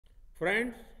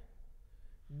Friends,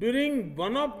 during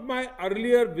one of my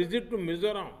earlier visits to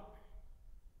Mizoram,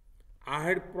 I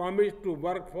had promised to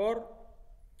work for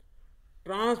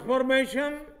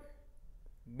transformation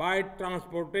by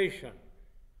transportation.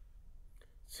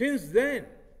 Since then,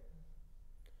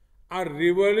 a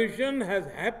revolution has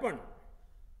happened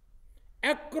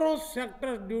across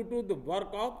sectors due to the work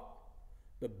of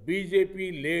the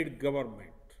BJP-led government.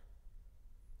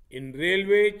 In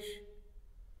railways,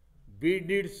 we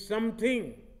did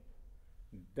something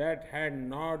that had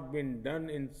not been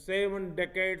done in 7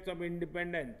 decades of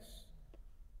independence.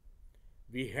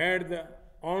 We had the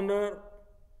honor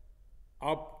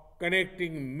of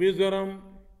connecting Mizoram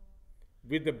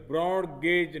with the broad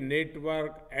gauge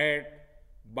network at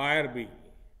Bayarbi.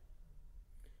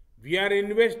 We are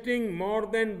investing more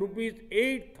than rupees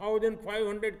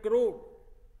 8,500 crore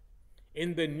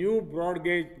in the new broad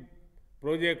gauge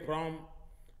project from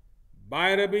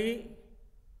Bayarbi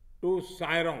to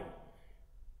Siron.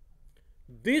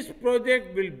 This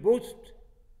project will boost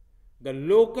the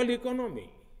local economy.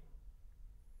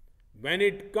 When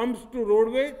it comes to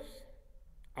roadways,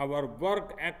 our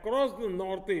work across the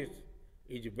Northeast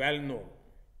is well known.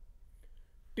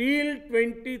 Till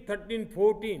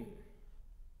 2013-14,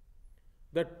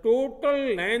 the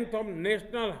total length of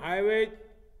national highways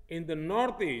in the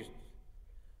Northeast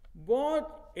was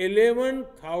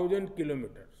 11,000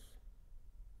 kilometers.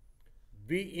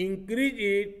 We increased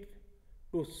it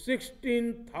to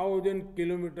 16,000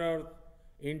 kilometers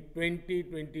in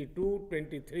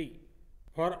 2022-23.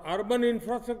 For urban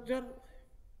infrastructure,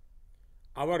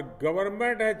 our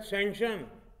government has sanctioned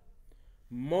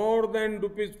more than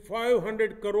rupees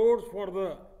 500 crores for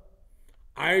the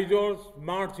Aizawl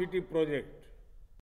Smart City project.